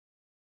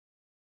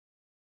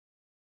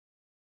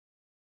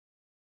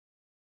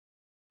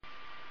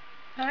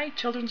Hi,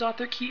 children's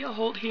author Kia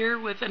Holt here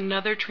with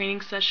another training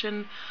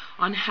session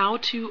on how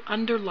to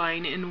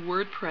underline in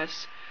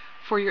WordPress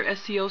for your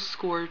SEO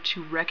score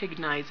to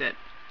recognize it.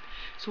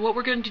 So what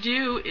we're going to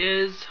do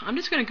is, I'm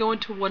just going to go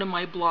into one of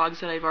my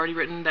blogs that I've already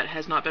written that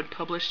has not been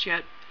published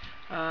yet.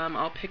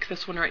 I'll pick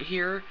this one right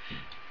here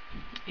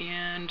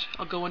and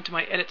I'll go into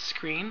my edit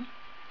screen.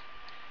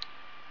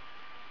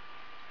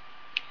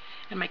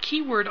 And my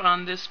keyword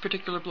on this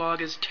particular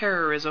blog is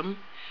terrorism.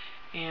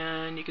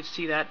 And you can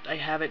see that I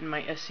have it in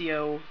my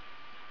SEO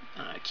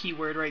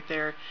keyword right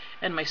there,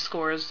 and my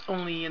score is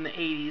only in the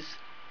 80s.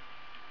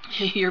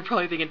 You're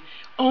probably thinking,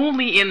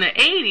 only in the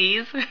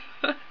 80s?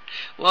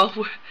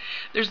 Well,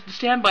 there's the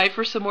standby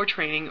for some more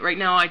training. Right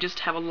now I just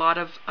have a lot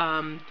of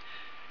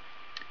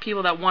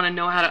people that want to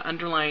know how to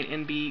underline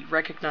and be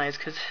recognized,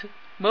 because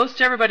most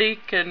everybody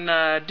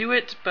can do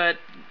it, but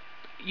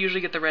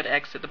usually get the red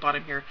X at the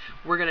bottom here.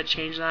 We're going to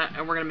change that,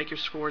 and we're going to make your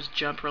scores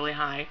jump really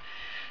high.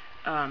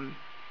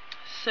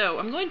 So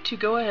I'm going to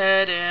go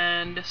ahead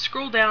and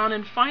scroll down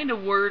and find a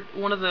word,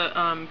 one of the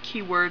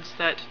keywords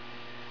that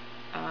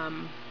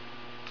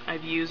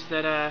I've used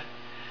that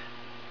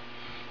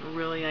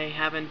really I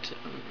haven't.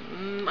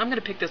 I'm going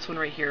to pick this one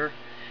right here,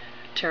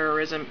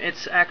 terrorism.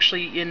 It's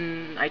actually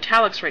in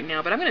italics right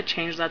now, but I'm going to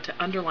change that to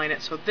underline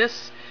it so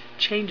this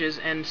changes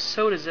and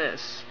so does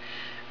this.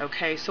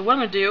 Okay, so what I'm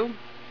going to do,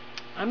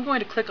 I'm going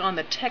to click on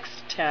the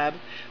text tab,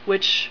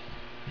 which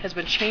has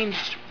been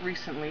changed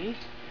recently.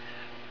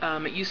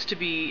 It used to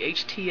be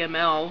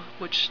HTML,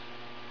 which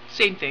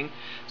same thing.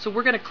 So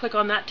we're going to click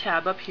on that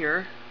tab up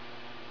here.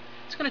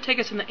 It's going to take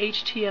us in the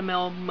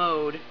HTML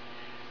mode.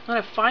 I'm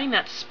going to find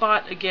that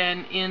spot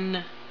again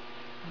in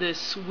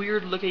this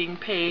weird looking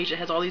page. It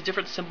has all these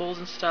different symbols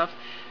and stuff.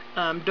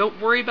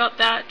 Don't worry about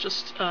that.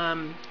 Just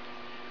go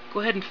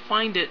ahead and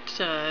find it.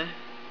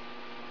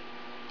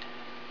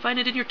 Find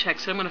it in your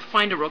text. I'm going to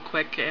find it real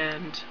quick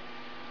and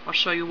I'll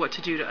show you what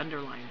to do to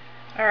underline.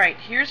 Alright,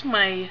 here's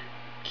my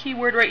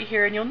keyword right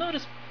here, and you'll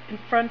notice in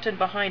front and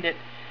behind it,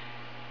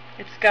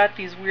 it's got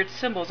these weird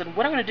symbols. And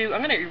what I'm going to do,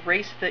 I'm going to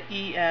erase the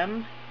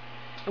EM,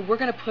 and we're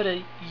going to put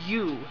a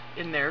U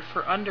in there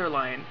for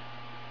underline.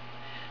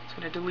 So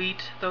I'm going to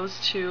delete those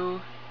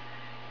two,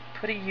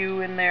 put a U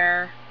in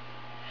there,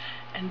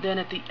 and then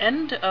at the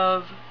end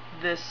of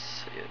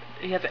this,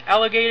 you have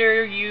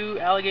alligator, U,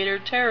 alligator,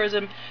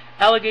 terrorism,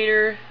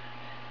 alligator,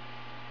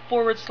 /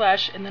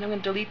 and then I'm going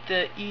to delete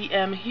the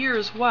EM here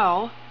as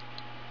well.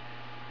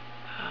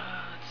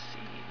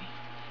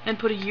 And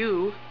put a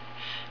U,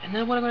 and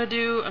then what I'm going to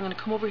do, I'm going to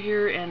come over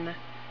here and let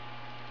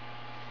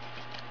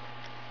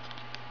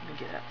me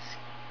get that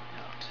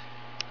out.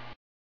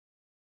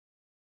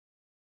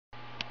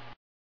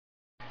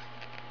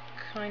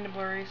 Kind of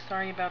blurry,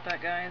 sorry about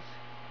that, guys.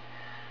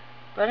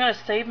 But I'm going to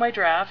save my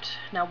draft.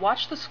 Now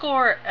watch the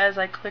score as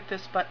I click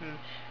this button,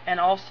 and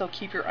also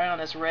keep your eye on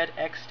this red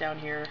X down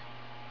here.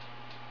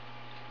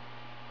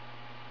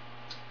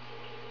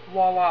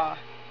 Voila!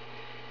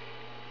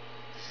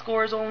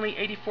 Score is only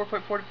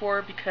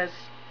 84.44 because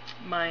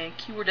my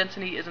keyword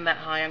density isn't that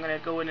high. I'm going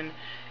to go in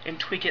and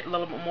tweak it a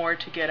little bit more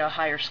to get a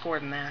higher score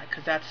than that,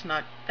 because that's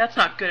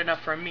not good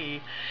enough for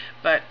me.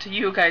 But to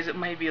you guys it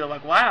might be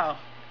like, wow,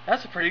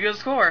 that's a pretty good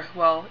score.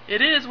 Well,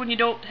 it is when you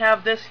don't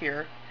have this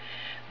here,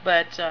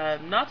 but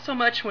not so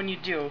much when you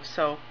do.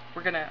 So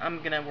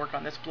I'm gonna work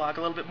on this blog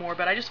a little bit more,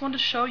 but I just wanted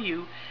to show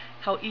you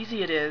how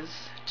easy it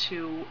is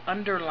to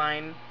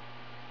underline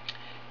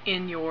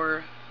in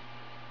your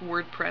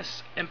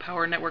WordPress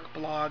Empower Network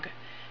blog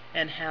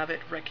and have it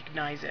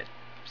recognize it.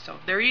 So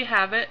there you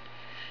have it.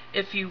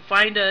 If you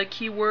find a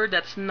keyword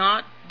that's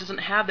doesn't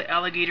have the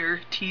alligator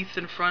teeth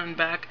in front and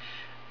back,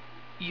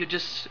 you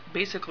just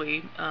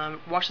basically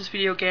watch this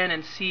video again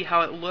and see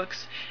how it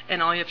looks,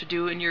 and all you have to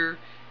do in your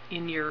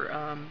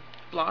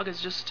blog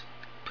is just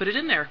put it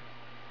in there.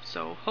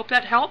 So hope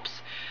that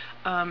helps.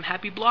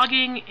 Happy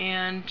blogging,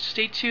 and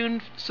stay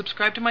tuned.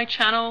 Subscribe to my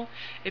channel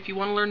if you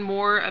want to learn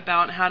more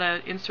about how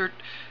to insert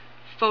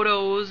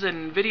photos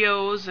and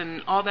videos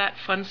and all that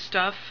fun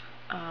stuff,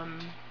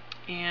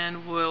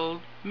 and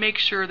we'll make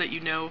sure that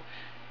you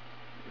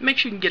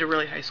can get a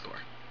really high score.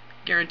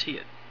 Guarantee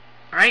it.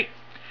 Alright?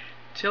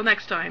 Till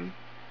next time,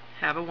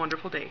 have a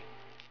wonderful day.